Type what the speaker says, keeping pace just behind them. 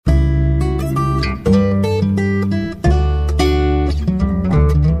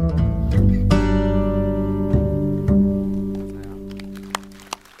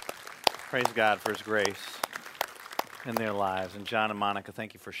God for His grace in their lives. And John and Monica,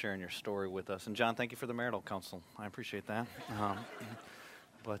 thank you for sharing your story with us. And John, thank you for the marital counsel. I appreciate that.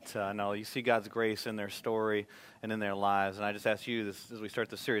 No, you see God's grace in their story and in their lives. And I just ask you this as we start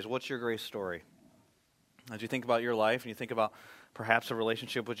this series, what's your grace story? As you think about your life and you think about perhaps a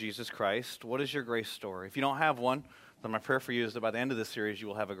relationship with Jesus Christ, what is your grace story? If you don't have one, then my prayer for you is that by the end of this series, you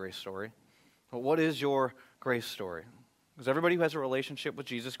will have a grace story. But what is your grace story? Because everybody who has a relationship with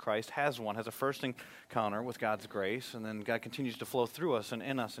Jesus Christ has one, has a first encounter with God's grace, and then God continues to flow through us and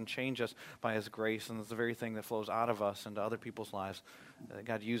in us and change us by His grace, and it's the very thing that flows out of us into other people's lives that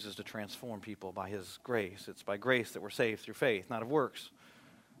God uses to transform people by His grace. It's by grace that we're saved through faith, not of works,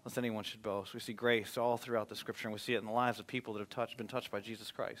 lest anyone should boast. We see grace all throughout the Scripture, and we see it in the lives of people that have been touched by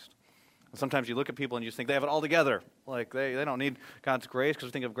Jesus Christ. And sometimes you look at people and you just think they have it all together. Like they don't need God's grace because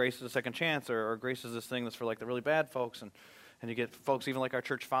we think of grace as a second chance or grace as this thing that's for like the really bad folks. And you get folks even like our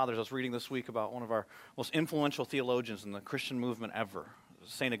church fathers. I was reading this week about one of our most influential theologians in the Christian movement ever,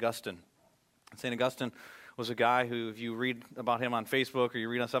 St. Augustine. St. Augustine was a guy who, if you read about him on Facebook or you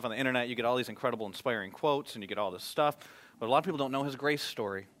read on stuff on the internet, you get all these incredible, inspiring quotes and you get all this stuff. But a lot of people don't know his grace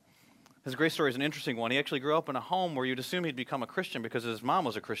story. His grace story is an interesting one. He actually grew up in a home where you'd assume he'd become a Christian because his mom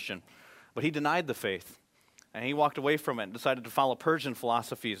was a Christian. But he denied the faith, and he walked away from it and decided to follow Persian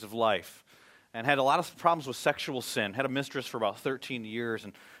philosophies of life and had a lot of problems with sexual sin, had a mistress for about 13 years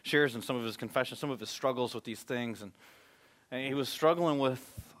and shares in some of his confessions, some of his struggles with these things. And he was struggling with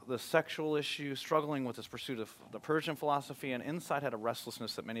the sexual issue, struggling with his pursuit of the Persian philosophy, and inside had a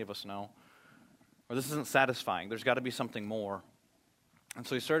restlessness that many of us know, or this isn't satisfying. There's got to be something more. And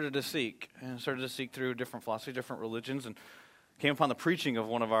so he started to seek through different philosophies, different religions, and came upon the preaching of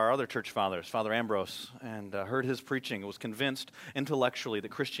one of our other church fathers, Father Ambrose, and heard his preaching. Was convinced intellectually that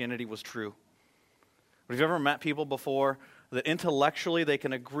Christianity was true. But have you ever met people before that intellectually they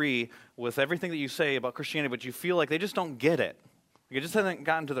can agree with everything that you say about Christianity, but you feel like they just don't get it? Like it just hasn't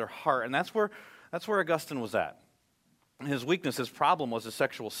gotten to their heart, and that's where Augustine was at. His weakness, his problem was his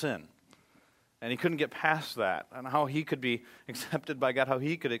sexual sin. And he couldn't get past that, and how he could be accepted by God, how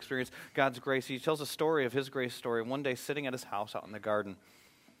he could experience God's grace. He tells a story of his grace story, one day sitting at his house out in the garden.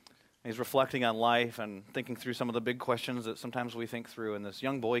 He's reflecting on life and thinking through some of the big questions that sometimes we think through, and this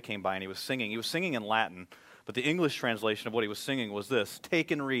young boy came by and he was singing. He was singing in Latin, but the English translation of what he was singing was this: take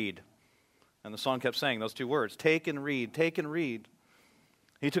and read. And the song kept saying those two words, take and read, take and read.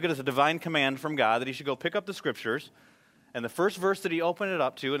 He took it as a divine command from God that he should go pick up the Scriptures, and the first verse that he opened it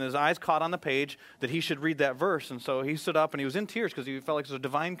up to, and his eyes caught on the page, that he should read that verse. And so he stood up, and he was in tears because he felt like it was a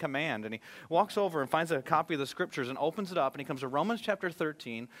divine command. And he walks over and finds a copy of the Scriptures and opens it up, and he comes to Romans chapter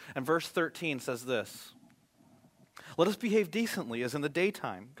 13, and verse 13 says this: let us behave decently as in the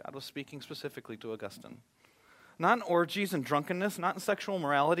daytime. God was speaking specifically to Augustine. Not in orgies and drunkenness, not in sexual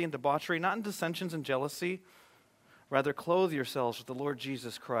immorality and debauchery, not in dissensions and jealousy. Rather, clothe yourselves with the Lord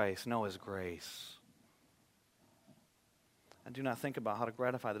Jesus Christ. Know His grace. And do not think about how to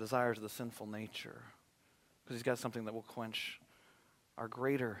gratify the desires of the sinful nature, because He's got something that will quench our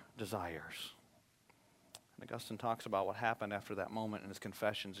greater desires. And Augustine talks about what happened after that moment in his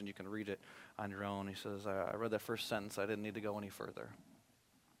Confessions, and you can read it on your own. He says, I read that first sentence, I didn't need to go any further.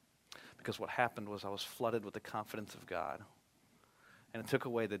 Because what happened was I was flooded with the confidence of God, and it took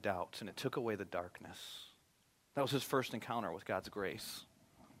away the doubts, and it took away the darkness. That was his first encounter with God's grace.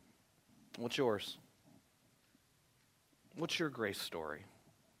 What's yours? What's your grace story?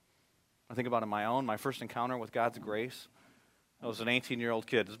 I think about it my own. My first encounter with God's grace, I was an 18-year-old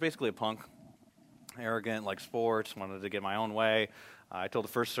kid. I was basically a punk, arrogant, like sports, wanted to get my own way. I told the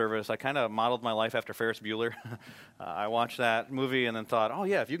first service, I kind of modeled my life after Ferris Bueller. I watched that movie and then thought, oh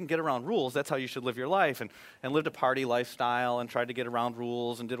yeah, if you can get around rules, that's how you should live your life. And lived a party lifestyle and tried to get around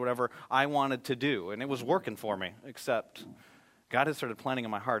rules and did whatever I wanted to do. And it was working for me, except God had started planting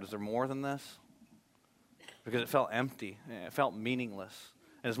in my heart, is there more than this? Because it felt empty. It felt meaningless.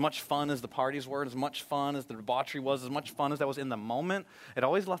 And as much fun as the parties were, as much fun as the debauchery was, as much fun as that was in the moment, it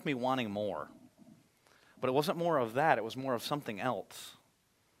always left me wanting more. But it wasn't more of that. It was more of something else.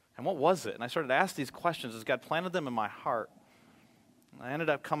 And what was it? And I started to ask these questions as God planted them in my heart. And I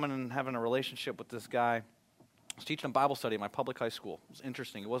ended up coming and having a relationship with this guy. I was teaching a Bible study at my public high school. It was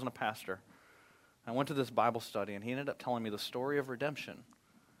interesting. He wasn't a pastor. I went to this Bible study, and he ended up telling me the story of redemption.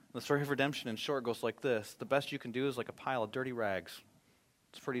 The story of redemption, in short, goes like this. The best you can do is like a pile of dirty rags.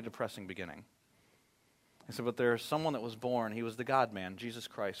 It's a pretty depressing beginning. He said, but there's someone that was born. He was the God-man, Jesus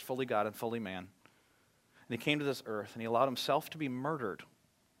Christ, fully God and fully man. And he came to this earth, and he allowed himself to be murdered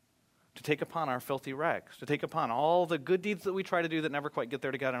to take upon our filthy rags, to take upon all the good deeds that we try to do that never quite get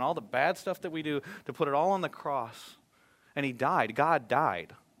there to God, and all the bad stuff that we do, to put it all on the cross. And he died. God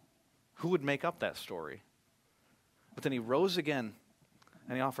died. Who would make up that story? But then he rose again,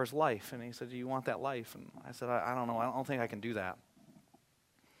 and he offers life. And he said, do you want that life? And I said, I don't know. I don't think I can do that.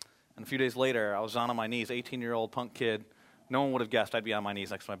 And a few days later, I was on my knees, 18-year-old punk kid. No one would have guessed I'd be on my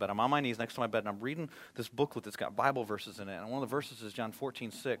knees next to my bed. I'm on my knees next to my bed, and I'm reading this booklet that's got Bible verses in it. And one of the verses is John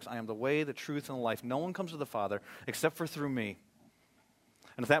 14:6. I am the way, the truth, and the life. No one comes to the Father except for through me.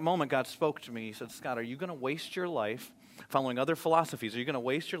 And at that moment, God spoke to me. He said, Scott, are you going to waste your life following other philosophies? Are you going to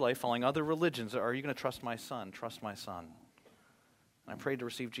waste your life following other religions? Or are you going to trust my son? Trust my son. And I prayed to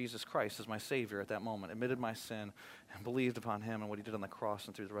receive Jesus Christ as my Savior at that moment, admitted my sin, and believed upon him and what he did on the cross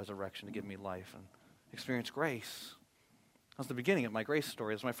and through the resurrection to give me life and experience grace. That was the beginning of my grace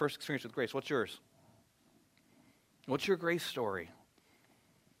story. It was my first experience with grace. What's yours? What's your grace story?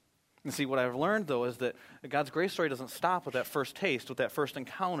 And see, what I've learned, though, is that God's grace story doesn't stop with that first taste, with that first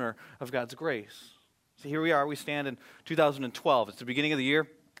encounter of God's grace. See, here we are. We stand in 2012. It's the beginning of the year.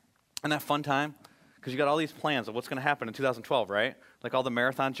 Isn't that fun time? Because you got all these plans of what's going to happen in 2012, right? Like all the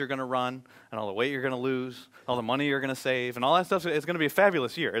marathons you're going to run, and all the weight you're going to lose, all the money you're going to save, and all that stuff. It's going to be a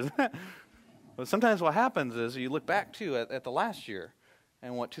fabulous year, isn't it? But sometimes what happens is you look back, too, at the last year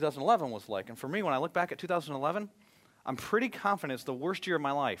and what 2011 was like. And for me, when I look back at 2011, I'm pretty confident it's the worst year of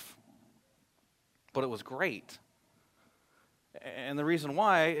my life. But it was great. And the reason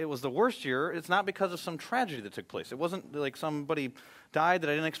why it was the worst year, it's not because of some tragedy that took place. It wasn't like somebody died that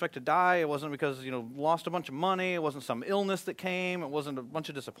I didn't expect to die. It wasn't because, lost a bunch of money. It wasn't some illness that came. It wasn't a bunch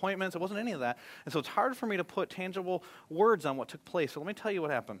of disappointments. It wasn't any of that. And so it's hard for me to put tangible words on what took place. So let me tell you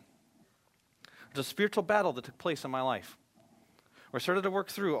what happened. There's a spiritual battle that took place in my life, where I started to work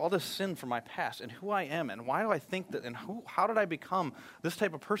through all this sin from my past and who I am and why do I think that and how did I become this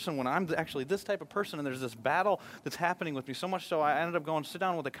type of person when I'm actually this type of person, and there's this battle that's happening with me so much so I ended up going to sit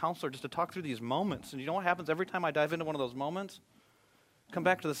down with a counselor just to talk through these moments. And you know what happens every time I dive into one of those moments? Come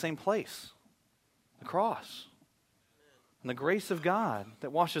back to the same place, the cross. And the grace of God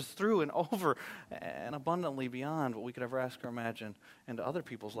that washes through and over and abundantly beyond what we could ever ask or imagine into other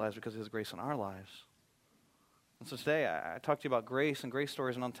people's lives because of his grace in our lives. And so today I talk to you about grace and grace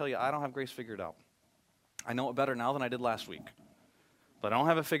stories, and I'll tell you I don't have grace figured out. I know it better now than I did last week, but I don't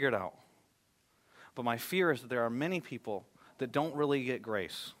have it figured out. But my fear is that there are many people that don't really get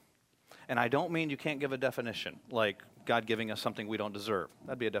grace. And I don't mean you can't give a definition, like God giving us something we don't deserve.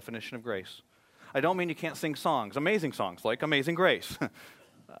 That'd be a definition of grace. I don't mean you can't sing songs, amazing songs, like Amazing Grace.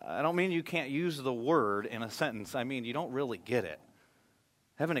 I don't mean you can't use the word in a sentence. I mean you don't really get it.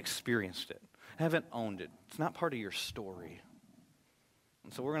 Haven't experienced it. Haven't owned it. It's not part of your story.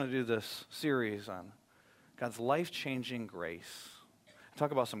 And so we're going to do this series on God's life-changing grace.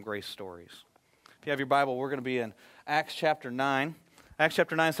 Talk about some grace stories. If you have your Bible, we're going to be in Acts chapter 9. Acts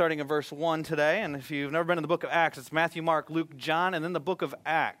chapter 9, starting in verse 1 today. And if you've never been in the book of Acts, it's Matthew, Mark, Luke, John, and then the book of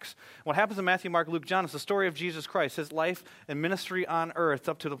Acts. What happens in Matthew, Mark, Luke, John is the story of Jesus Christ, his life and ministry on earth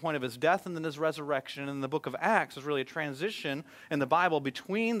up to the point of his death and then his resurrection. And the book of Acts is really a transition in the Bible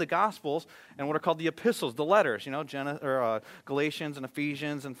between the Gospels and what are called the epistles, the letters, Galatians and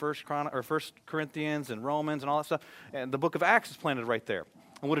Ephesians and First Corinthians and Romans and all that stuff. And the book of Acts is planted right there.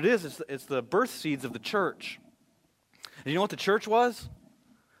 And what it is, it's the birth seeds of the church. And you know what the church was?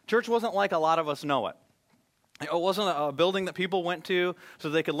 Church wasn't like a lot of us know it. It wasn't a building that people went to so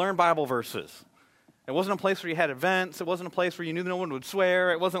they could learn Bible verses. It wasn't a place where you had events. It wasn't a place where you knew no one would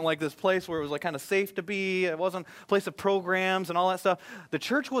swear. It wasn't like this place where it was like kind of safe to be. It wasn't a place of programs and all that stuff. The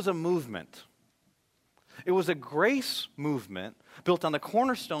church was a movement. It was a grace movement built on the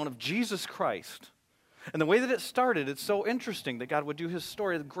cornerstone of Jesus Christ. And the way that it started, it's so interesting that God would do his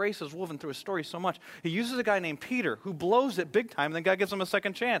story. The grace is woven through his story so much. He uses a guy named Peter who blows it big time, and then God gives him a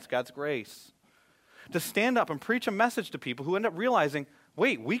second chance, God's grace, to stand up and preach a message to people who end up realizing,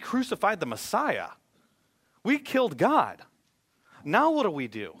 wait, we crucified the Messiah. We killed God. Now what do we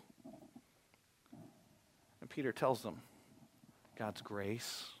do? And Peter tells them, God's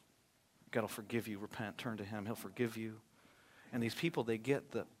grace. God will forgive you. Repent, turn to him. He'll forgive you. And these people, they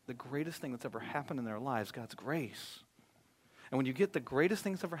get the greatest thing that's ever happened in their lives, God's grace. And when you get the greatest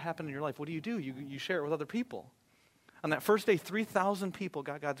thing that's ever happened in your life, what do? You share it with other people. On that first day, 3,000 people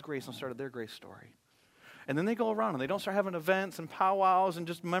got God's grace and started their grace story. And then they go around and they don't start having events and powwows and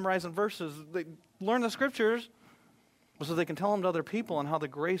just memorizing verses. They learn the scriptures so they can tell them to other people and how the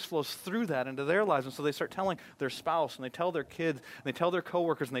grace flows through that into their lives. And so they start telling their spouse and they tell their kids and they tell their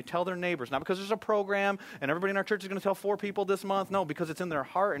coworkers and they tell their neighbors. Not because there's a program and everybody in our church is going to tell 4 people this month. No, because it's in their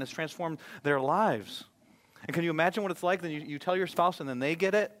heart and it's transformed their lives. And can you imagine what it's like? Then you tell your spouse and then they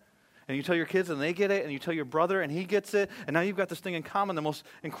get it. And you tell your kids and they get it. And you tell your brother and he gets it. And now you've got this thing in common, the most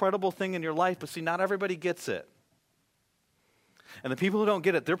incredible thing in your life. But see, not everybody gets it. And the people who don't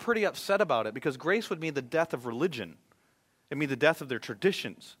get it, they're pretty upset about it because grace would mean the death of religion. It means the death of their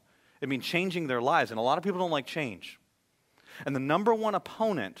traditions. It means changing their lives. And a lot of people don't like change. And the number one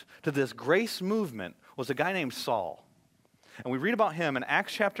opponent to this grace movement was a guy named Saul. And we read about him in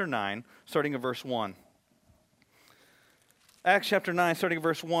Acts chapter 9, starting in verse 1. Acts chapter 9, starting in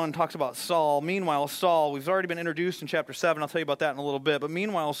verse 1, talks about Saul. Meanwhile, Saul, we've already been introduced in chapter 7. I'll tell you about that in a little bit. But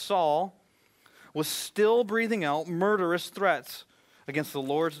meanwhile, Saul was still breathing out murderous threats against the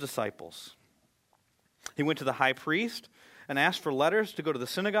Lord's disciples. He went to the high priest and asked for letters to go to the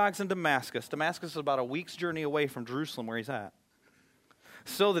synagogues in Damascus. Damascus is about a week's journey away from Jerusalem where he's at.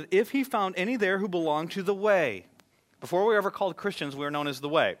 So that if he found any there who belonged to the way, before we were ever called Christians, we were known as the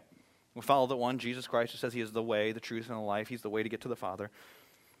way. We follow the one, Jesus Christ, who says he is the way, the truth, and the life. He's the way to get to the Father.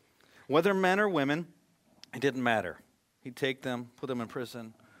 Whether men or women, it didn't matter. He'd take them, put them in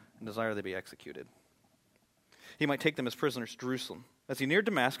prison, and desire they be executed. He might take them as prisoners to Jerusalem. As he neared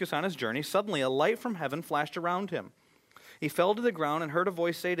Damascus on his journey, suddenly a light from heaven flashed around him. He fell to the ground and heard a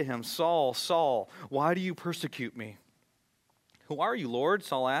voice say to him, "Saul, Saul, why do you persecute me?" "Who are you, Lord?"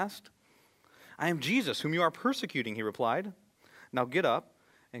 Saul asked. "I am Jesus, whom you are persecuting," he replied. "Now get up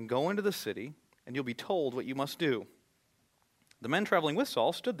and go into the city, and you'll be told what you must do." The men traveling with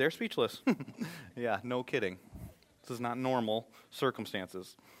Saul stood there speechless. Yeah, no kidding. This is not normal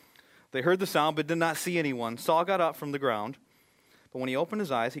circumstances. They heard the sound but did not see anyone. Saul got up from the ground, but when he opened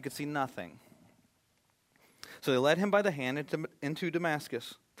his eyes, he could see nothing. So they led him by the hand into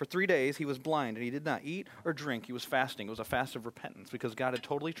Damascus. For 3 days he was blind, and he did not eat or drink. He was fasting. It was a fast of repentance because God had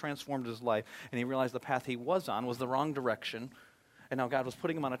totally transformed his life, and he realized the path he was on was the wrong direction, and now God was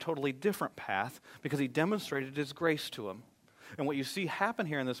putting him on a totally different path because he demonstrated his grace to him. And what you see happen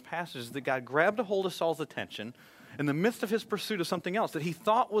here in this passage is that God grabbed a hold of Saul's attention in the midst of his pursuit of something else that he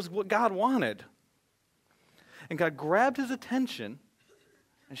thought was what God wanted. And God grabbed his attention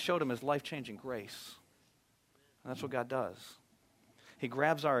and showed him his life-changing grace. And that's what God does. He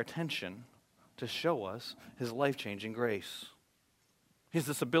grabs our attention to show us his life-changing grace. He has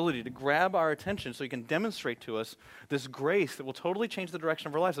this ability to grab our attention so he can demonstrate to us this grace that will totally change the direction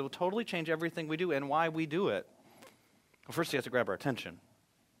of our lives, that will totally change everything we do and why we do it. Well, first he has to grab our attention.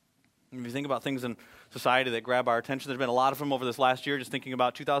 If you think about things in society that grab our attention, there's been a lot of them over this last year, just thinking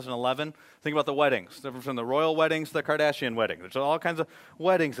about 2011. Think about the weddings, from the royal weddings to the Kardashian wedding. There's all kinds of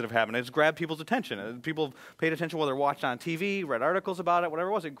weddings that have happened. It's grabbed people's attention. People have paid attention whether they're watched on TV, read articles about it, whatever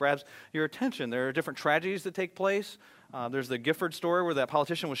it was. It grabs your attention. There are different tragedies that take place. There's the Gifford story where that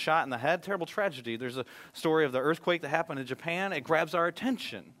politician was shot in the head. Terrible tragedy. There's a story of the earthquake that happened in Japan. It grabs our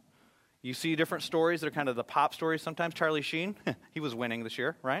attention. You see different stories that are kind of the pop stories sometimes. Charlie Sheen, he was winning this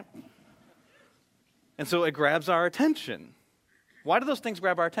year, right? And so it grabs our attention. Why do those things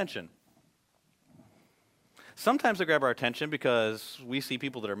grab our attention? Sometimes they grab our attention because we see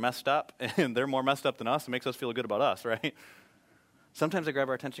people that are messed up, and they're more messed up than us. It makes us feel good about us, right? Sometimes they grab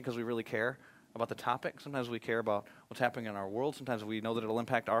our attention because we really care about the topic. Sometimes we care about what's happening in our world. Sometimes we know that it'll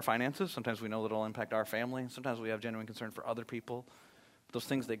impact our finances. Sometimes we know that it'll impact our family. Sometimes we have genuine concern for other people. But those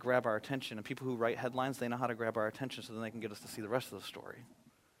things, they grab our attention. And people who write headlines, they know how to grab our attention so then they can get us to see the rest of the story.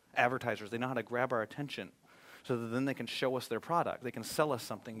 Advertisers, they know how to grab our attention so that then they can show us their product. They can sell us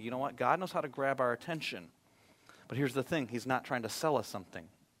something. You know what? God knows how to grab our attention. But here's the thing. He's not trying to sell us something.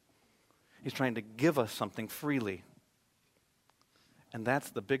 He's trying to give us something freely. And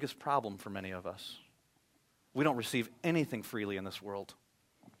that's the biggest problem for many of us. We don't receive anything freely in this world.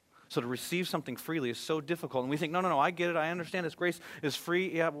 So to receive something freely is so difficult. And we think, no, I get it. I understand this grace is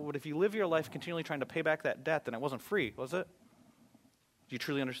free. Yeah, but if you live your life continually trying to pay back that debt, then it wasn't free, was it? Do you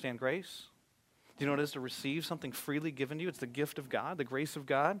truly understand grace? Do you know what it is to receive something freely given to you? It's the gift of God, the grace of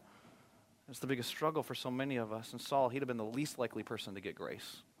God. It's the biggest struggle for so many of us. And Saul, he'd have been the least likely person to get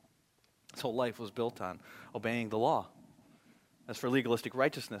grace. His whole life was built on obeying the law. As for legalistic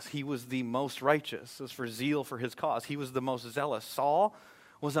righteousness, he was the most righteous. As for zeal for his cause, he was the most zealous. Saul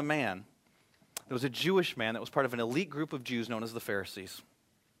was a man. There was a Jewish man that was part of an elite group of Jews known as the Pharisees.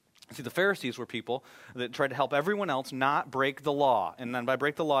 See, the Pharisees were people that tried to help everyone else not break the law. And then by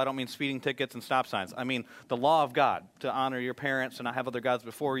break the law, I don't mean speeding tickets and stop signs. I mean the law of God, to honor your parents, to not have other gods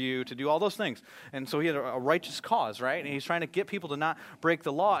before you, to do all those things. And so he had a righteous cause, right? And he's trying to get people to not break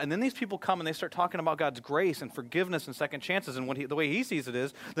the law. And then these people come and they start talking about God's grace and forgiveness and second chances. And the way he sees it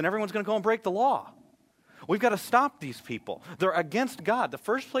is, then everyone's going to go and break the law. We've got to stop these people. They're against God. The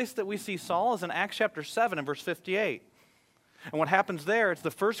first place that we see Saul is in Acts chapter 7 and verse 58. And what happens there, it's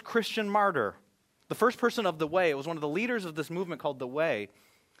the first Christian martyr, the first person of the Way. It was one of the leaders of this movement called the Way.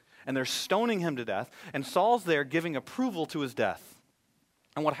 And they're stoning him to death. And Saul's there giving approval to his death.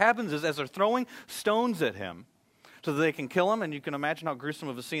 And what happens is, as they're throwing stones at him, so that they can kill him, and you can imagine how gruesome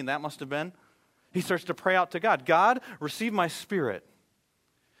of a scene that must have been. He starts to pray out to God, God, receive my spirit.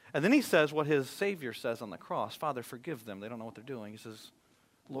 And then he says what his Savior says on the cross, Father, forgive them. They don't know what they're doing. He says,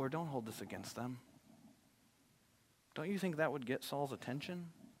 Lord, don't hold this against them. Don't you think that would get Saul's attention?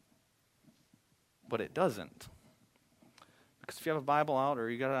 But it doesn't. Because if you have a Bible out or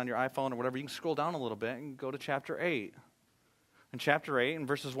you got it on your iPhone or whatever, you can scroll down a little bit and go to chapter 8. In chapter 8, in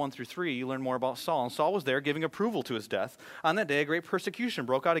verses 1 through 3, you learn more about Saul. And Saul was there giving approval to his death. On that day, a great persecution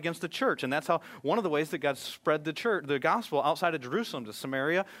broke out against the church. And that's how one of the ways that God spread the gospel outside of Jerusalem to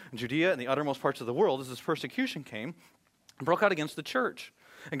Samaria and Judea and the uttermost parts of the world, as this persecution came and broke out against the church.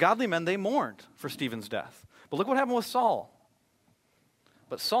 And godly men, they mourned for Stephen's death. But look what happened with Saul.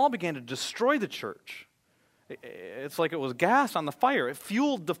 But Saul began to destroy the church. It's like it was gas on the fire. It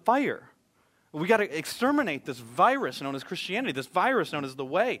fueled the fire. We got to exterminate this virus known as Christianity, this virus known as the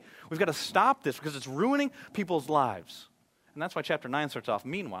way. We've got to stop this because it's ruining people's lives. And that's why chapter 9 starts off.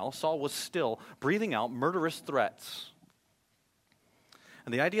 Meanwhile, Saul was still breathing out murderous threats.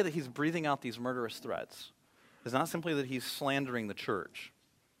 And the idea that he's breathing out these murderous threats is not simply that he's slandering the church.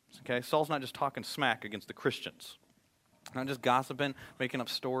 Okay? Saul's not just talking smack against the Christians. Not just gossiping, making up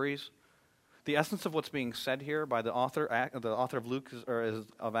stories. The essence of what's being said here by the author of Luke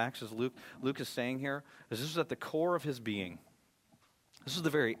of Acts is Luke. Luke is saying here is this is at the core of his being. This is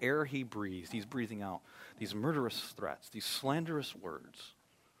the very air he breathes. He's breathing out these murderous threats, these slanderous words.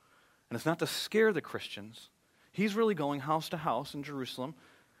 And it's not to scare the Christians. He's really going house to house in Jerusalem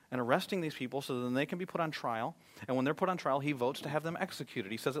and arresting these people so that then they can be put on trial. And when they're put on trial, he votes to have them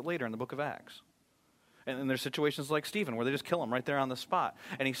executed. He says it later in the book of Acts. And there's situations like Stephen where they just kill him right there on the spot.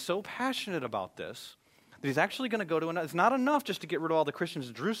 And he's so passionate about this that he's actually going to go to another. It's not enough just to get rid of all the Christians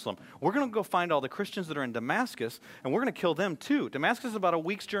in Jerusalem. We're going to go find all the Christians that are in Damascus, and we're going to kill them too. Damascus is about a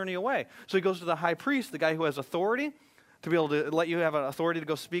week's journey away. So he goes to the high priest, the guy who has authority, to be able to let you have an authority to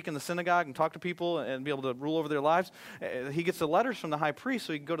go speak in the synagogue and talk to people and be able to rule over their lives. He gets the letters from the high priest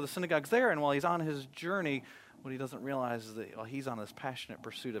so he can go to the synagogues there, and while he's on his journey, what he doesn't realize is that while he's on this passionate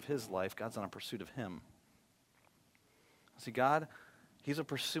pursuit of his life, God's on a pursuit of him. See, God, he's a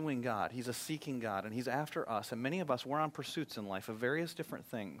pursuing God. He's a seeking God, and he's after us. And many of us, we're on pursuits in life of various different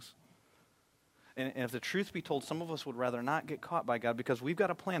things. And if the truth be told, some of us would rather not get caught by God because we've got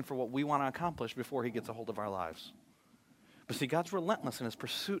a plan for what we want to accomplish before he gets a hold of our lives. But see, God's relentless in his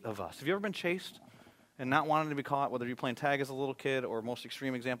pursuit of us. Have you ever been chased and not wanting to be caught, whether you're playing tag as a little kid or most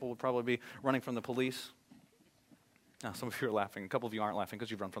extreme example would probably be running from the police? Now, some of you are laughing. A couple of you aren't laughing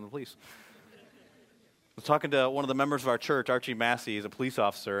because you've run from the police. I was talking to one of the members of our church, Archie Massey. He's a police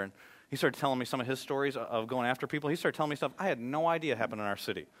officer, and he started telling me some of his stories of going after people. He started telling me stuff I had no idea happened in our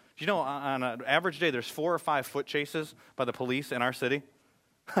city. Do you know, on an average day, there's 4 or 5 foot chases by the police in our city?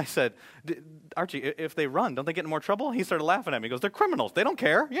 I said, Archie, if they run, don't they get in more trouble? He started laughing at me. He goes, they're criminals. They don't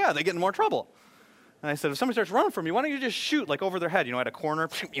care. Yeah, they get in more trouble. And I said, if somebody starts running from you, why don't you just shoot, like over their head, at a corner,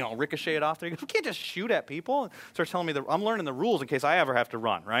 ricochet it off there. He goes, we can't just shoot at people. And starts telling me that I'm learning the rules in case I ever have to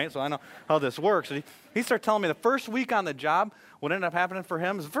run, right? So I know how this works. And he started telling me the first week on the job, what ended up happening for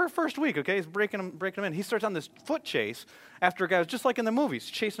him is the first week, okay, he's breaking him in. He starts on this foot chase after a guy was just like in the movies,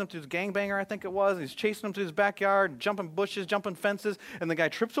 chasing him to his gangbanger, I think it was, and he's chasing him to his backyard, jumping bushes, jumping fences, and the guy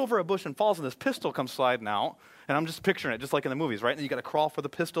trips over a bush and falls, and this pistol comes sliding out. And I'm just picturing it, just like in the movies, right? And you got to crawl for the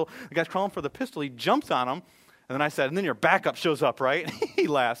pistol. The guy's crawling for the pistol. He jumps on him. And then I said, and then your backup shows up, right? He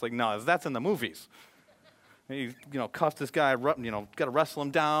laughs like, no, that's in the movies. And he, cuffs this guy, got to wrestle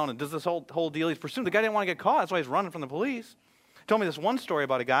him down and does this whole deal. He's pursuing. The guy didn't want to get caught. That's why he's running from the police. He told me this one story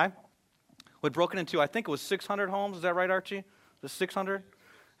about a guy who had broken into, I think it was 600 homes. Is that right, Archie? The 600?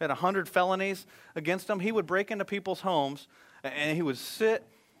 Had 100 felonies against him. He would break into people's homes, and he would sit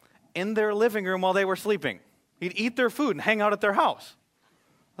in their living room while they were sleeping. He'd eat their food and hang out at their house.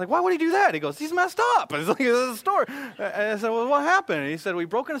 Like, why would he do that? He goes, he's messed up. And it's like, this is a story. And I said, well, what happened? And he said, we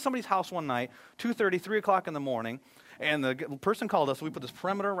broke into somebody's house one night, 2:30, 3 o'clock in the morning, and the person called us. We put this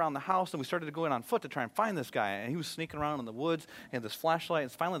perimeter around the house, and we started to go in on foot to try and find this guy. And he was sneaking around in the woods. He had this flashlight,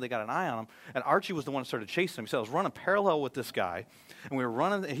 and finally they got an eye on him. And Archie was the one who started chasing him. He said, I was running parallel with this guy, and we were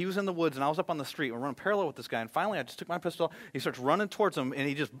running. And he was in the woods, and I was up on the street. We were running parallel with this guy, and finally I just took my pistol. He starts running towards him, and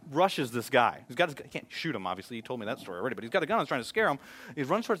he just rushes this guy. He can't shoot him, obviously. He told me that story already, but he's got a gun. He's trying to scare him. He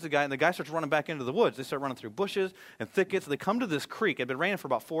runs towards the guy, and the guy starts running back into the woods. They start running through bushes and thickets. They come to this creek. It had been raining for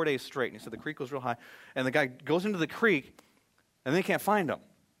about 4 days straight, and he said the creek was real high. And the guy goes into the creek, and they can't find him.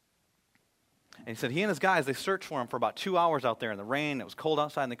 And he said he and his guys, they searched for him for about 2 hours out there in the rain. It was cold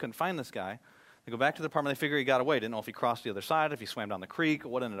outside, and they couldn't find this guy. They go back to the apartment. They figure he got away. Didn't know if he crossed the other side, if he swam down the creek, or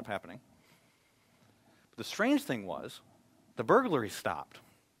what ended up happening. But the strange thing was, the burglary stopped.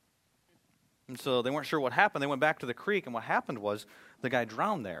 And so they weren't sure what happened. They went back to the creek, and what happened was the guy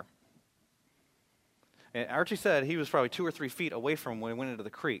drowned there. And Archie said he was probably 2 or 3 feet away from him when he went into the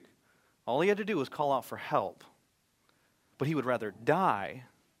creek. All he had to do was call out for help. But he would rather die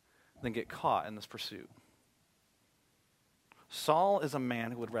than get caught in this pursuit. Saul is a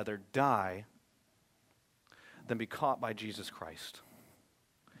man who would rather die than be caught by Jesus Christ.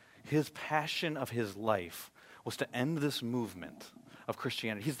 His passion of his life was to end this movement of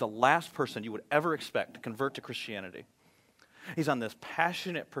Christianity. He's the last person you would ever expect to convert to Christianity. He's on this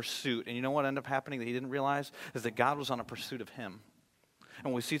passionate pursuit, and you know what ended up happening that he didn't realize? Is that God was on a pursuit of him.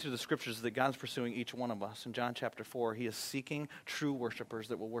 And what we see through the scriptures is that God's pursuing each one of us. In John chapter 4, he is seeking true worshipers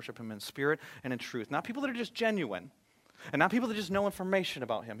that will worship him in spirit and in truth. Not people that are just genuine, and not people that just know information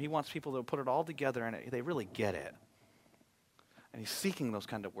about him. He wants people that will put it all together and they really get it. And he's seeking those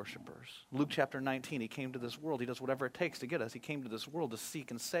kind of worshipers. Luke chapter 19, he came to this world. He does whatever it takes to get us. He came to this world to seek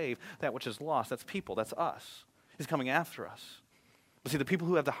and save that which is lost. That's people. That's us. He's coming after us. But see, the people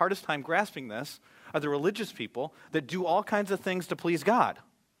who have the hardest time grasping this are the religious people that do all kinds of things to please God.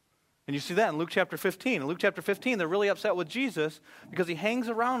 And you see that in Luke chapter 15. In Luke chapter 15, they're really upset with Jesus because he hangs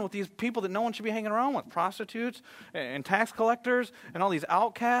around with these people that no one should be hanging around with. Prostitutes and tax collectors and all these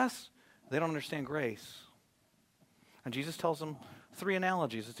outcasts. They don't understand grace. And Jesus tells them 3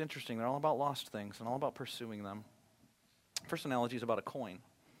 analogies. It's interesting. They're all about lost things and all about pursuing them. First analogy is about a coin.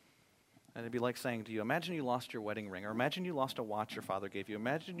 And it'd be like saying to you, imagine you lost your wedding ring, or imagine you lost a watch your father gave you.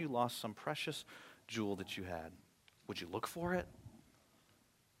 Imagine you lost some precious jewel that you had. Would you look for it?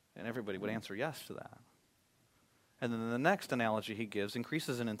 And everybody would answer yes to that. And then the next analogy he gives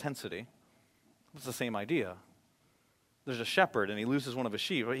increases in intensity. It's the same idea. There's a shepherd, and he loses one of his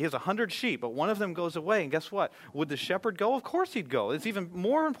sheep. He has 100 sheep, but one of them goes away, and guess what? Would the shepherd go? Of course he'd go. It's even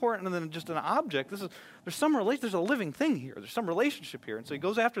more important than just an object. There's some relation. There's a living thing here. There's some relationship here. And so he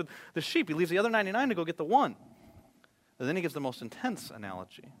goes after the sheep. He leaves the other 99 to go get the one. And then he gives the most intense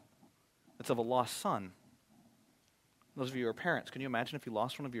analogy. It's of a lost son. Those of you who are parents, can you imagine if you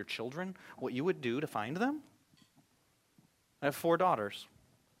lost one of your children, what you would do to find them? I have 4 daughters.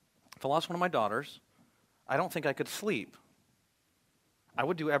 If I lost one of my daughters, I don't think I could sleep. I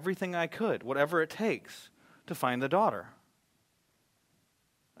would do everything I could, whatever it takes, to find the daughter.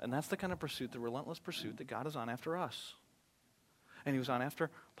 And that's the kind of pursuit, the relentless pursuit that God is on after us. And he was on after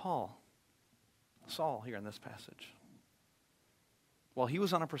Saul here in this passage. While he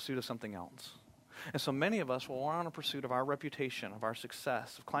was on a pursuit of something else. And so many of us, while we're on a pursuit of our reputation, of our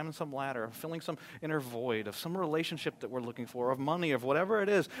success, of climbing some ladder, of filling some inner void, of some relationship that we're looking for, of money, of whatever it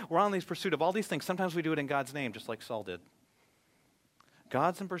is, we're on this pursuit of all these things. Sometimes we do it in God's name, just like Saul did.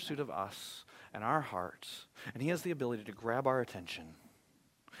 God's in pursuit of us and our hearts, and he has the ability to grab our attention.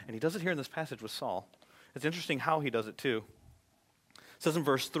 And he does it here in this passage with Saul. It's interesting how he does it too. It says in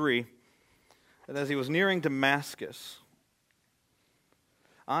verse 3, that as he was nearing Damascus,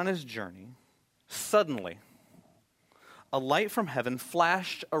 on his journey, suddenly, a light from heaven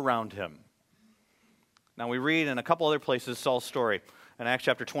flashed around him. Now we read in a couple other places Saul's story, in Acts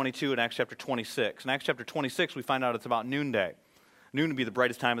chapter 22 and Acts chapter 26. In Acts chapter 26, we find out it's about noonday. Noon would be the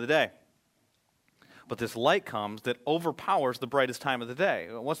brightest time of the day. But this light comes that overpowers the brightest time of the day.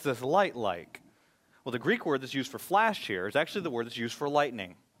 What's this light like? Well, the Greek word that's used for flash here is actually the word that's used for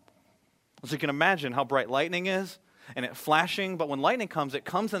lightning. So you can imagine how bright lightning is, and it flashing, but when lightning comes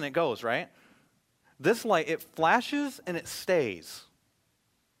and it goes, right? This light, it flashes and it stays.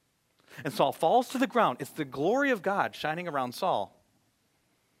 And Saul falls to the ground. It's the glory of God shining around Saul.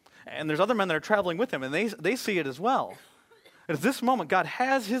 And there's other men that are traveling with him, and they see it as well. And at this moment, God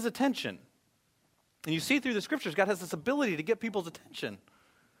has his attention. And you see through the scriptures, God has this ability to get people's attention.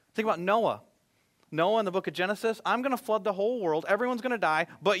 Think about Noah. Noah in the book of Genesis, I'm going to flood the whole world. Everyone's going to die,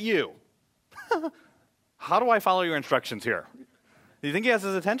 but you. How do I follow your instructions here? Do you think he has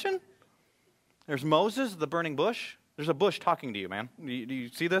his attention? There's Moses, the burning bush. There's a bush talking to you, man. Do you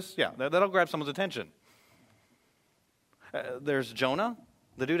see this? Yeah, that'll grab someone's attention. There's Jonah.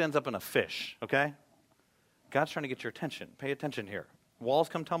 The dude ends up in a fish, okay? God's trying to get your attention. Pay attention here. Walls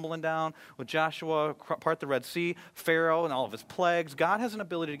come tumbling down with Joshua, part the Red Sea, Pharaoh and all of his plagues. God has an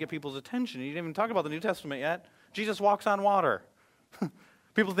ability to get people's attention. You didn't even talk about the New Testament yet. Jesus walks on water.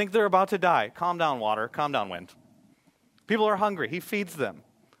 People think they're about to die. Calm down, water. Calm down, wind. People are hungry. He feeds them.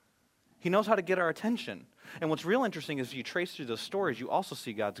 He knows how to get our attention. And what's real interesting is you trace through those stories, you also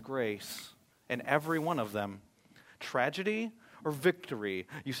see God's grace in every one of them. Tragedy or victory,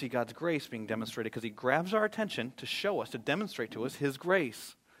 you see God's grace being demonstrated because he grabs our attention to show us, to demonstrate to us his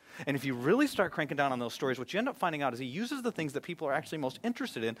grace. And if you really start cranking down on those stories, what you end up finding out is he uses the things that people are actually most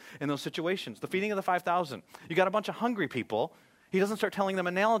interested in those situations. The feeding of the 5,000. You got a bunch of hungry people. He doesn't start telling them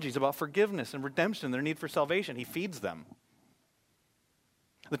analogies about forgiveness and redemption, their need for salvation. He feeds them.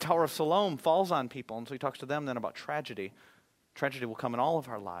 The Tower of Siloam falls on people, and so he talks to them then about tragedy. Tragedy will come in all of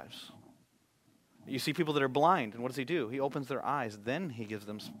our lives. You see people that are blind, and what does he do? He opens their eyes. Then he gives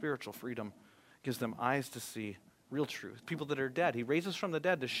them spiritual freedom, gives them eyes to see real truth. People that are dead, he raises from the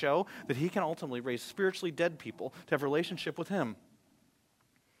dead to show that he can ultimately raise spiritually dead people to have a relationship with him.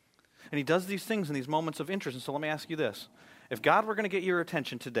 And he does these things in these moments of interest. And so let me ask you this. If God were going to get your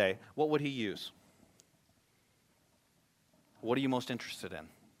attention today, what would he use? What are you most interested in?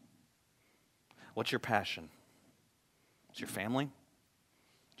 What's your passion? It's your family,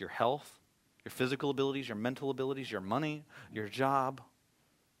 your health, your physical abilities, your mental abilities, your money, your job.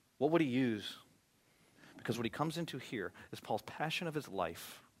 What would he use? Because what he comes into here is Paul's passion of his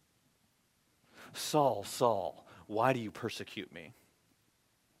life. Saul, Saul, why do you persecute me?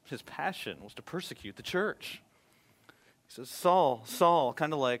 His passion was to persecute the church. He says, Saul, Saul,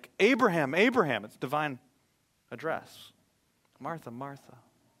 kind of like Abraham, Abraham. It's divine address. Martha, Martha.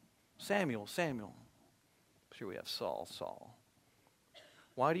 Samuel, Samuel. Here we have Saul, Saul.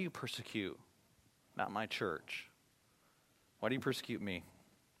 Why do you persecute not my church? Why do you persecute me?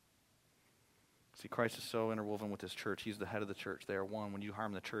 See, Christ is so interwoven with his church. He's the head of the church. They are one. When you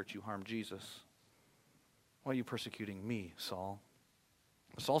harm the church, you harm Jesus. Why are you persecuting me, Saul?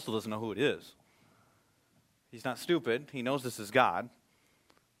 Saul still doesn't know who it is. He's not stupid. He knows this is God.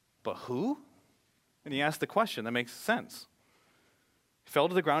 But who? And he asked the question. That makes sense. He fell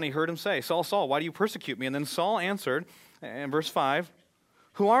to the ground. He heard him say, Saul, Saul, why do you persecute me? And then Saul answered, in verse 5,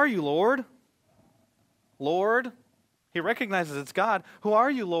 who are you, Lord? Lord? He recognizes it's God. Who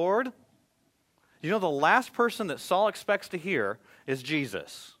are you, Lord? You know, the last person that Saul expects to hear is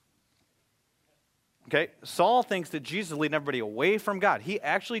Jesus. Okay? Saul thinks that Jesus is leading everybody away from God. He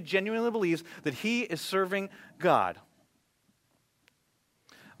actually genuinely believes that he is serving God.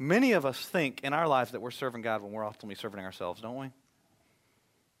 Many of us think in our lives that we're serving God when we're ultimately serving ourselves, don't we?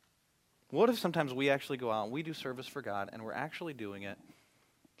 What if sometimes we actually go out and we do service for God and we're actually doing it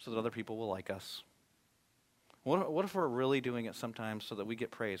so that other people will like us? What if we're really doing it sometimes so that we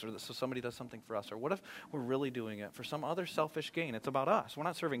get praise, or so somebody does something for us? Or what if we're really doing it for some other selfish gain? It's about us. We're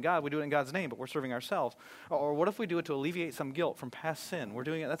not serving God. We do it in God's name, but we're serving ourselves. Or what if we do it to alleviate some guilt from past sin? We're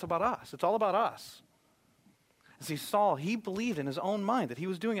doing it. That's about us. It's all about us. And see, Saul, he believed in his own mind that he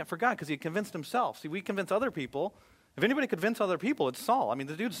was doing it for God because he had convinced himself. See, we convince other people. If anybody convince other people, it's Saul. I mean,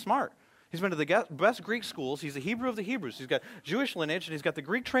 the dude's smart. He's been to the best Greek schools. He's a Hebrew of the Hebrews. He's got Jewish lineage, and he's got the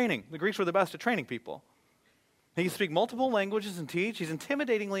Greek training. The Greeks were the best at training people. He can speak multiple languages and teach. He's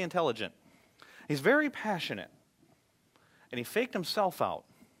intimidatingly intelligent. He's very passionate. And he faked himself out.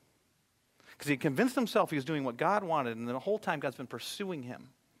 Because he convinced himself he was doing what God wanted, and the whole time God's been pursuing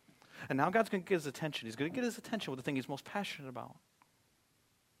him. And now God's going to get his attention. He's going to get his attention with the thing he's most passionate about.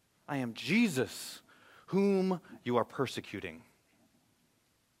 I am Jesus, whom you are persecuting.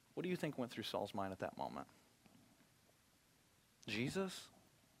 What do you think went through Saul's mind at that moment? Jesus?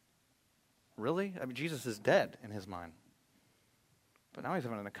 Really? I mean, Jesus is dead in his mind. But now he's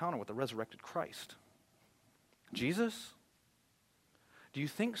having an encounter with the resurrected Christ. Jesus? Do you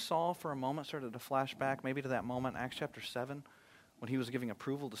think Saul for a moment started to flash back maybe to that moment in Acts chapter 7 when he was giving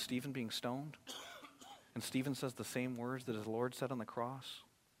approval to Stephen being stoned? And Stephen says the same words that his Lord said on the cross?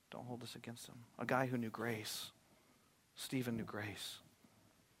 Don't hold this against him. A guy who knew grace. Stephen knew grace.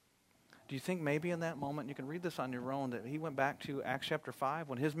 Do you think maybe in that moment, you can read this on your own, that he went back to Acts chapter 5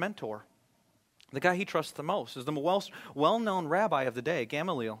 when his mentor, the guy he trusts the most, is the well-known rabbi of the day,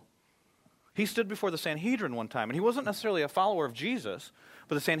 Gamaliel. He stood before the Sanhedrin one time, and he wasn't necessarily a follower of Jesus,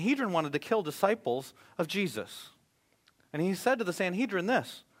 but the Sanhedrin wanted to kill disciples of Jesus. And he said to the Sanhedrin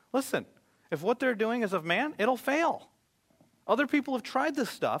this, listen, if what they're doing is of man, it'll fail. Other people have tried this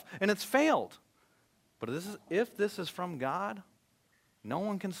stuff, and it's failed. But if this is from God, no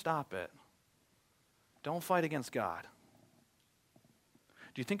one can stop it. Don't fight against God.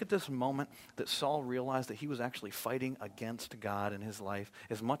 Do you think at this moment that Saul realized that he was actually fighting against God in his life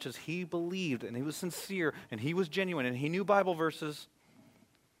as much as he believed and he was sincere and he was genuine and he knew Bible verses?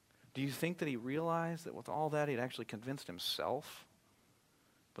 Do you think that he realized that with all that he'd actually convinced himself?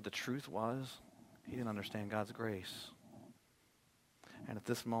 But the truth was he didn't understand God's grace. And at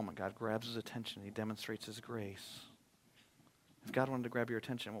this moment, God grabs his attention. He demonstrates his grace. If God wanted to grab your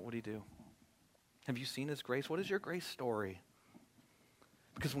attention, what would he do? Have you seen his grace? What is your grace story?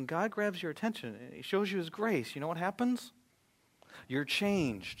 Because when God grabs your attention, he shows you his grace, you know what happens? You're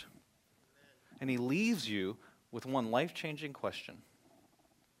changed. And he leaves you with one life-changing question.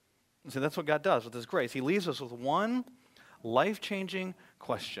 And so that's what God does with his grace. He leaves us with one life-changing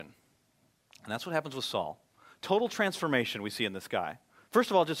question. And that's what happens with Saul. Total transformation we see in this guy.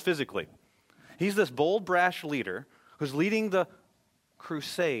 First of all, just physically. He's this bold, brash leader who's leading the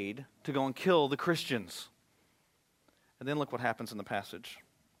crusade to go and kill the Christians. And then look what happens in the passage.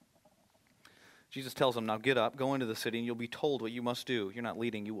 Jesus tells him, now get up, go into the city, and you'll be told what you must do. You're not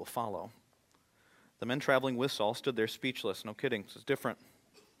leading, you will follow. The men traveling with Saul stood there speechless. No kidding, this is different.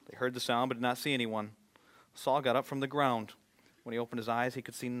 They heard the sound but did not see anyone. Saul got up from the ground. When he opened his eyes, he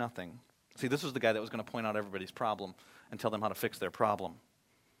could see nothing. See, this was the guy that was going to point out everybody's problem and tell them how to fix their problem.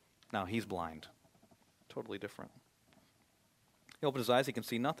 Now he's blind. Totally different. He opened his eyes, he can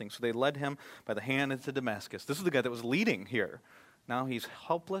see nothing. So they led him by the hand into Damascus. This is the guy that was leading here. Now he's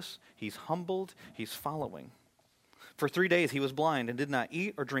helpless, he's humbled, he's following. For 3 days he was blind and did not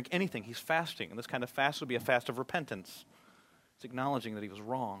eat or drink anything. He's fasting, and this kind of fast would be a fast of repentance. It's acknowledging that he was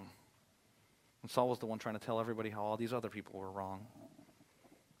wrong. And Saul was the one trying to tell everybody how all these other people were wrong.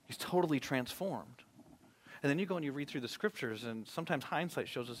 He's totally transformed. And then you go and you read through the scriptures, and sometimes hindsight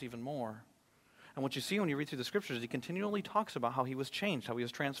shows us even more. And what you see when you read through the scriptures is he continually talks about how he was changed, how he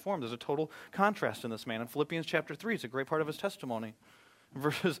was transformed. There's a total contrast in this man. In Philippians chapter 3, it's a great part of his testimony. In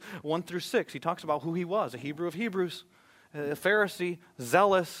verses 1 through 6, he talks about who he was, a Hebrew of Hebrews, a Pharisee,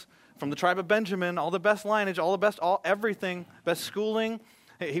 zealous, from the tribe of Benjamin, all the best lineage, everything, best schooling.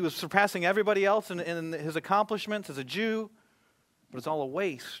 He was surpassing everybody else in his accomplishments as a Jew, but it's all a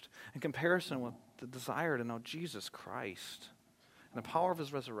waste in comparison with the desire to know Jesus Christ and the power of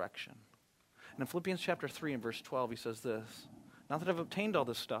his resurrection. And in Philippians chapter 3 and verse 12, he says this, not that I've obtained all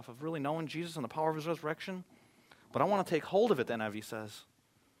this stuff of really knowing Jesus and the power of his resurrection, but I want to take hold of it, the NIV says.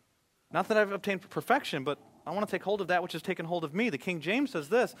 Not that I've obtained perfection, but I want to take hold of that which has taken hold of me. The King James says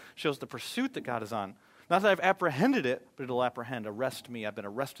this, shows the pursuit that God is on. Not that I've apprehended it, but it'll arrest me. I've been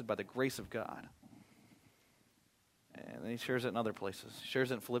arrested by the grace of God. And then he shares it in other places. He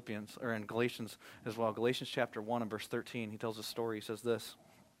shares it in Philippians, or in Galatians as well. Galatians chapter 1 and verse 13, he tells a story. He says this,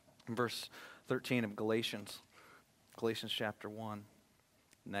 in verse 13 of Galatians chapter 1,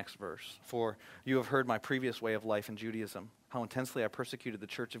 next verse. For you have heard my previous way of life in Judaism, how intensely I persecuted the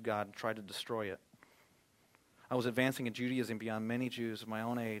church of God and tried to destroy it. I was advancing in Judaism beyond many Jews of my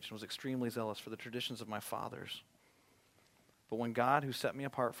own age and was extremely zealous for the traditions of my fathers. But when God, who set me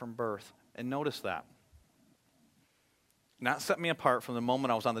apart from birth, and notice that, not set me apart from the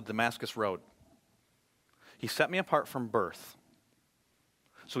moment I was on the Damascus road. He set me apart from birth.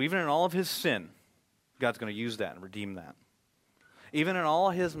 So even in all of his sin, God's going to use that and redeem that. Even in all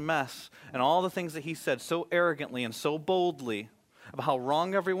his mess and all the things that he said so arrogantly and so boldly about how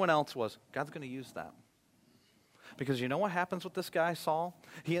wrong everyone else was, God's going to use that. Because you know what happens with this guy, Saul?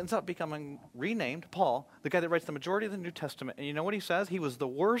 He ends up becoming renamed Paul, the guy that writes the majority of the New Testament. And you know what he says? He was the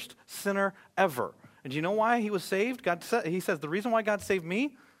worst sinner ever. And do you know why he was saved? He says, the reason why God saved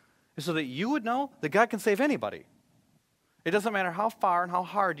me is so that you would know that God can save anybody. It doesn't matter how far and how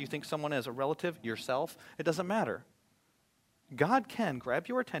hard you think someone is, a relative, yourself, it doesn't matter. God can grab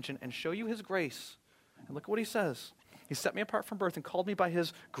your attention and show you his grace. And look at what he says. He set me apart from birth and called me by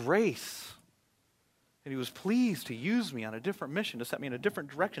his grace. And he was pleased to use me on a different mission, to set me in a different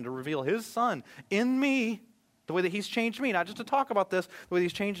direction, to reveal his son in me, the way that he's changed me, not just to talk about this, the way that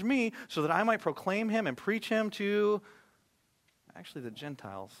he's changed me, so that I might proclaim him and preach him to actually the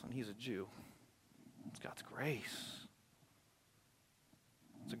Gentiles, and he's a Jew. It's God's grace.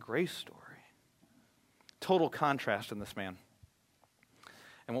 It's a grace story. Total contrast in this man.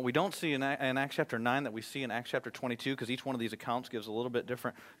 And what we don't see in Acts chapter 9 that we see in Acts chapter 22, because each one of these accounts gives a little bit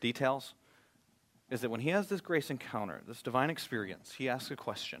different details, is that when he has this grace encounter, this divine experience, he asks a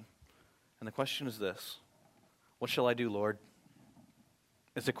question. And the question is this: what shall I do, Lord?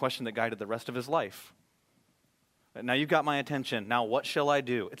 It's a question that guided the rest of his life. Now you've got my attention. Now what shall I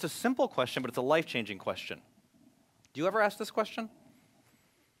do? It's a simple question, but it's a life-changing question. Do you ever ask this question?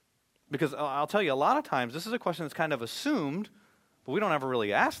 Because I'll tell you, a lot of times this is a question that's kind of assumed, but we don't ever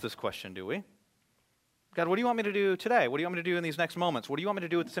really ask this question, do we? God, what do you want me to do today? What do you want me to do in these next moments? What do you want me to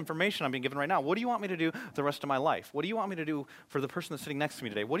do with this information I'm being given right now? What do you want me to do the rest of my life? What do you want me to do for the person that's sitting next to me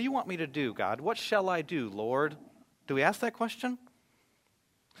today? What do you want me to do, God? What shall I do, Lord? Do we ask that question?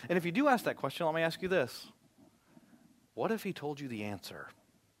 And if you do ask that question, let me ask you this. What if he told you the answer?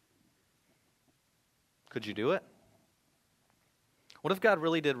 Could you do it? What if God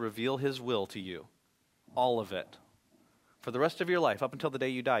really did reveal his will to you? All of it. For the rest of your life, up until the day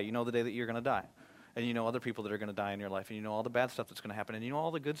you die. You know the day that you're going to die. And you know other people that are going to die in your life. And you know all the bad stuff that's going to happen. And you know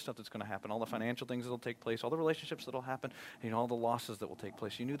all the good stuff that's going to happen. All the financial things that will take place. All the relationships that will happen. And you know all the losses that will take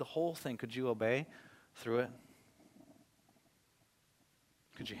place. You knew the whole thing. Could you obey through it?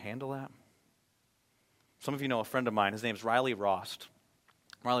 Could you handle that? Some of you know a friend of mine. His name's Riley Rost.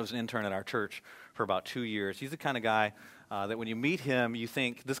 Riley was an intern at our church for about 2 years. He's the kind of guy that when you meet him, you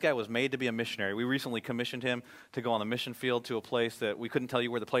think, this guy was made to be a missionary. We recently commissioned him to go on the mission field to a place that we couldn't tell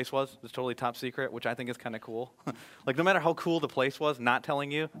you where the place was. It was totally top secret, which I think is kind of cool. Like, no matter how cool the place was, not telling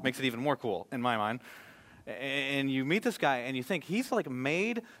you makes it even more cool, in my mind. And you meet this guy, and you think, he's like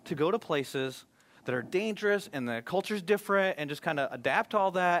made to go to places that are dangerous, and the culture's different, and just kind of adapt to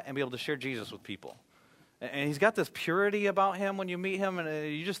all that and be able to share Jesus with people. And he's got this purity about him when you meet him,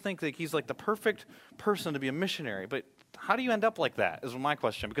 and you just think that he's like the perfect person to be a missionary. But how do you end up like that is my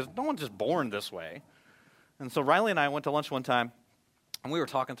question, because no one's just born this way. And so Riley and I went to lunch one time, and we were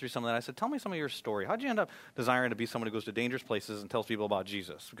talking through some of that. I said, tell me some of your story. How'd you end up desiring to be someone who goes to dangerous places and tells people about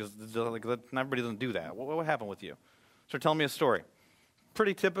Jesus? Because like, everybody doesn't do that. What happened with you? So tell me a story.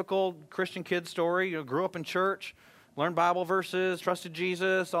 Pretty typical Christian kid story. You grew up in church, learned Bible verses, trusted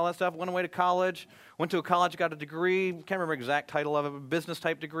Jesus, all that stuff, went away to college, went to a college, got a degree, can't remember the exact title of it, but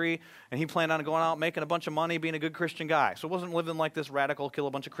business-type degree, and he planned on going out, making a bunch of money, being a good Christian guy. So it wasn't living like this radical, kill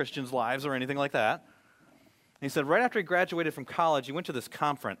a bunch of Christians' lives or anything like that. And he said right after he graduated from college, he went to this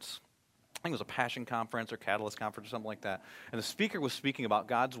conference. I think it was a Passion Conference or Catalyst Conference or something like that. And the speaker was speaking about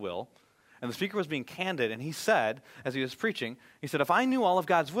God's will. And the speaker was being candid, and he said, as he was preaching, he said, if I knew all of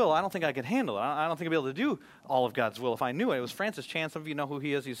God's will, I don't think I could handle it. I don't think I'd be able to do all of God's will if I knew it. It was Francis Chan. Some of you know who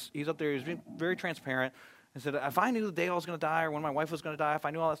he is. He's up there. He's being very transparent. He said, if I knew the day I was going to die or when my wife was going to die, if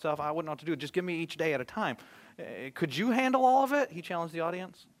I knew all that stuff, I wouldn't know what to do. Just give me each day at a time. Could you handle all of it? He challenged the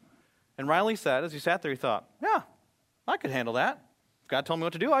audience. And Riley said, as he sat there, he thought, yeah, I could handle that. If God told me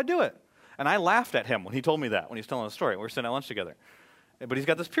what to do, I'd do it. And I laughed at him when he told me that, when he was telling the story. We were sitting at lunch together. But he's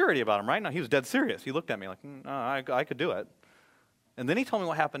got this purity about him, right? Now, he was dead serious. He looked at me like, I could do it. And then he told me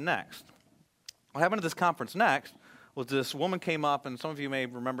what happened next. What happened at this conference next was this woman came up, and some of you may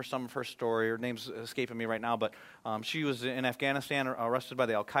remember some of her story. Her name's escaping me right now, but she was in Afghanistan, arrested by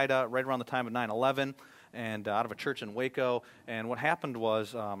the Al-Qaeda right around the time of 9/11, and out of a church in Waco. And what happened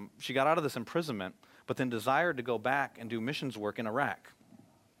was she got out of this imprisonment, but then desired to go back and do missions work in Iraq.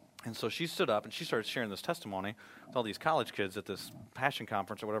 And so she stood up and she started sharing this testimony with all these college kids at this Passion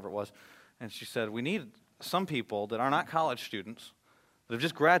Conference or whatever it was. And she said, we need some people that are not college students, that have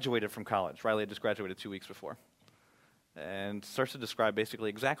just graduated from college. Riley had just graduated 2 weeks before. And starts to describe basically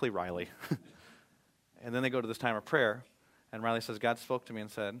exactly Riley. And then they go to this time of prayer. And Riley says, God spoke to me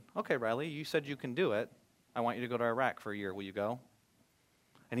and said, okay, Riley, you said you can do it. I want you to go to Iraq for a year. Will you go?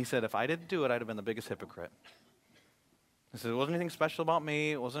 And he said, if I didn't do it, I'd have been the biggest hypocrite. He said, it wasn't anything special about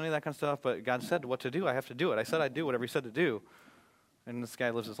me. It wasn't any of that kind of stuff, but God said what to do. I have to do it. I said I'd do whatever he said to do. And this guy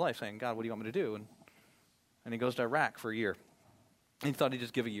lives his life saying, God, what do you want me to do? And he goes to Iraq for a year. And he thought he'd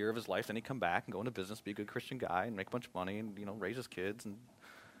just give a year of his life, then he'd come back and go into business, be a good Christian guy, and make a bunch of money and, raise his kids.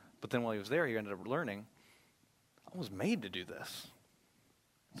 But then while he was there, he ended up learning, I was made to do this.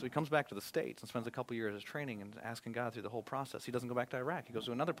 So he comes back to the States and spends a couple years training and asking God through the whole process. He doesn't go back to Iraq. He goes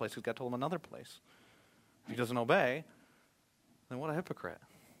to another place. God told him another place. If he doesn't obey, then what a hypocrite.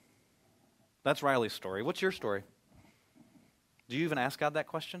 That's Riley's story. What's your story? Do you even ask God that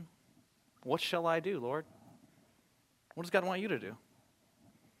question? What shall I do, Lord? What does God want you to do?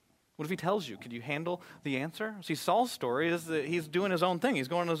 What if he tells you? Could you handle the answer? See, Saul's story is that he's doing his own thing. He's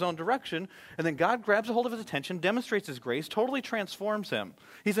going in his own direction, and then God grabs a hold of his attention, demonstrates his grace, totally transforms him.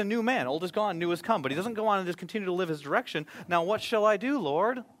 He's a new man. Old is gone, new has come. But he doesn't go on and just continue to live his direction. Now, what shall I do,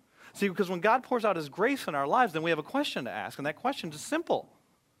 Lord? See, because when God pours out his grace in our lives, then we have a question to ask, and that question is simple,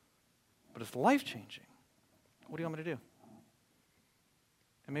 but it's life-changing. What do you want me to do?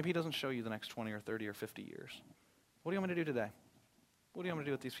 And maybe he doesn't show you the next 20 or 30 or 50 years. What do you want me to do today? What do you want me to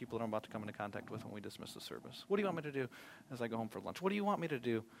do with these people that I'm about to come into contact with when we dismiss the service? What do you want me to do as I go home for lunch? What do you want me to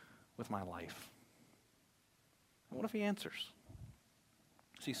do with my life? And what if he answers?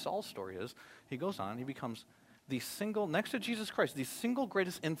 See, Saul's story is, he goes on, he becomes the single, next to Jesus Christ, the single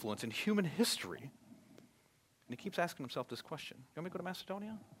greatest influence in human history. And he keeps asking himself this question. You want me to go to Macedonia?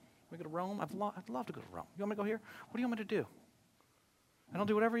 You want me to go to Rome? I'd love to go to Rome. You want me to go here? What do you want me to do? And I'll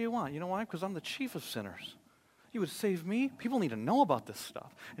do whatever you want. You know why? Because I'm the chief of sinners. You would save me? People need to know about this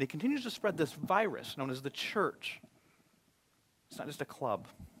stuff. And he continues to spread this virus known as the church. It's not just a club.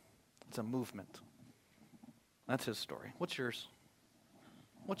 It's a movement. That's his story. What's yours?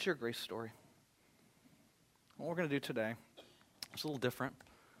 What's your grace story? What we're going to do today is a little different.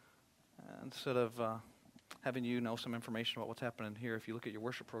 Instead of having you know some information about what's happening here, if you look at your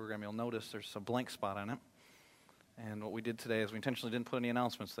worship program, you'll notice there's a blank spot on it. And what we did today is we intentionally didn't put any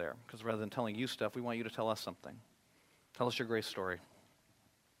announcements there, because rather than telling you stuff, we want you to tell us something. Tell us your grace story.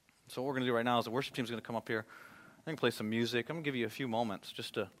 So what we're going to do right now is the worship team's going to come up here. They're going to play some music. I'm going to give you a few moments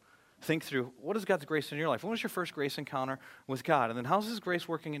just to think through, what is God's grace in your life? When was your first grace encounter with God? And then how's His grace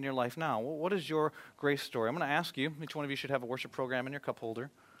working in your life now? What is your grace story? I'm going to ask you, each one of you should have a worship program in your cup holder.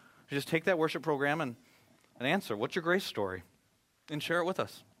 You just take that worship program and answer, what's your grace story? And share it with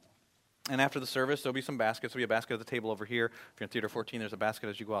us. And after the service, there'll be some baskets. There'll be a basket at the table over here. If you're in Theater 14, there's a basket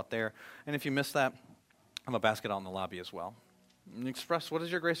as you go out there. And if you miss that, I have a basket out in the lobby as well. And express, what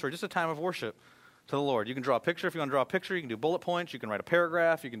is your grace story? Just a time of worship to the Lord. You can draw a picture if you want to draw a picture. You can do bullet points. You can write a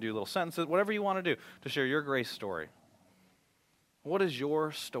paragraph. You can do little sentences, whatever you want to do to share your grace story. What is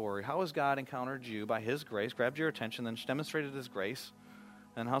your story? How has God encountered you by His grace, grabbed your attention, then demonstrated His grace?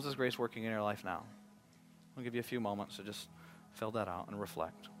 And how's His grace working in your life now? I'll give you a few moments to just fill that out and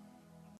reflect.